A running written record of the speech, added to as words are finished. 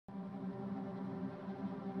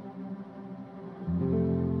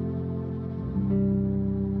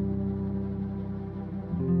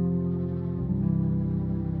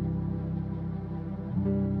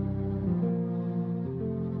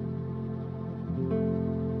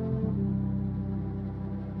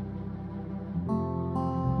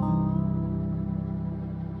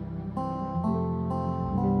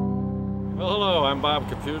I'm Bob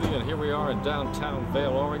Caputi, and here we are in downtown Vale,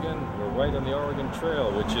 Oregon. We're right on the Oregon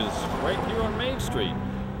Trail, which is right here on Main Street,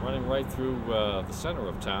 running right through the center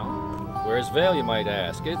of town. Where's Vale, you might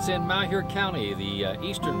ask? It's in Malheur County, the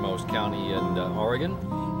easternmost county in Oregon.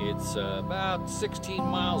 It's about 16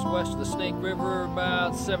 miles west of the Snake River,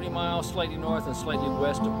 about 70 miles slightly north and slightly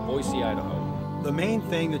west of Boise, Idaho. The main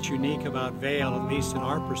thing that's unique about Vale, at least in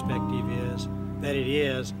our perspective, is that it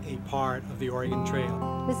is a part of the Oregon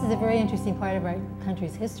Trail. This is a very interesting part of our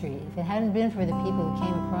country's history. If it hadn't been for the people who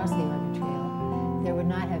came across the Oregon Trail, there would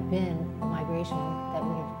not have been a migration that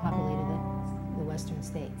would have populated the western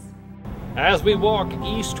states. As we walk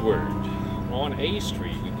eastward on A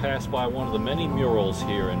Street, we pass by one of the many murals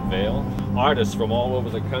here in Vale. Artists from all over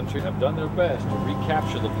the country have done their best to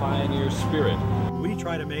recapture the pioneer spirit. We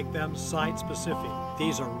try to make them site-specific.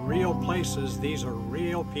 These are real places, these are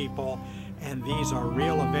real people, and these are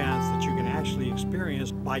real events that you can actually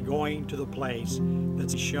experience by going to the place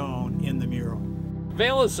that's shown in the mural.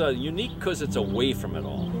 Vale is unique because it's away from it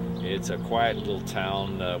all. It's a quiet little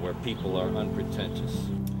town where people are unpretentious.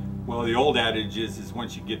 Well, the old adage is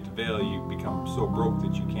once you get to Vale, you become so broke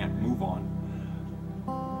that you can't move on.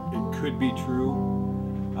 It could be true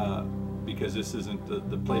because this isn't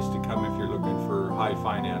the place to come if you're looking for high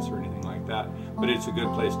finance or anything like that, but it's a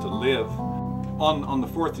good place to live. On the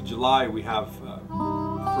 4th of July, we have, for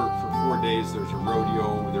 4 days, there's a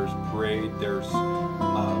rodeo, there's a parade, there's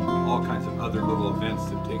all kinds of other little events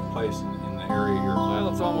that take place in the area here. Well,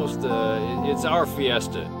 it's almost, it's our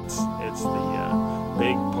fiesta. It's the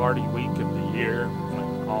big party week of the year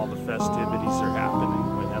when all the festivities are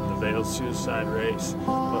happening. We have the Vale Suicide Race,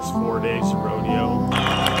 plus 4 days of rodeo.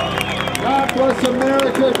 God bless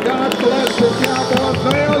America, God bless the cowboy.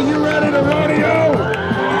 Vale, you ready to rodeo?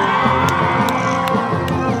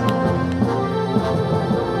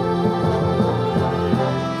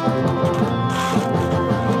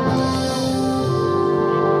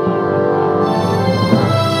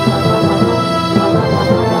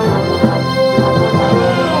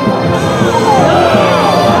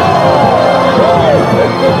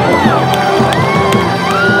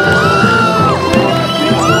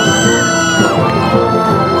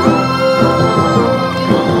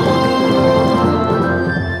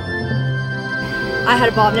 I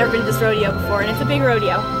had a ball. I've never been to this rodeo before, and it's a big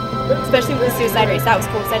rodeo, especially with the suicide race. That was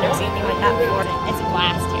cool because I've never seen anything like that before. It's a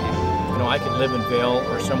blast here. You know, I could live in Vale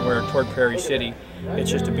or somewhere toward Prairie City. It's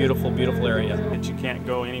just a beautiful, beautiful area. And you can't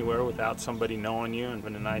go anywhere without somebody knowing you and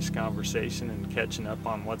having a nice conversation and catching up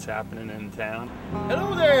on what's happening in town.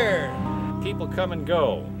 Hello there! People come and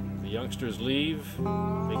go. The youngsters leave,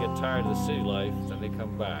 they get tired of the city life, then they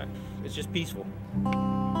come back. It's just peaceful.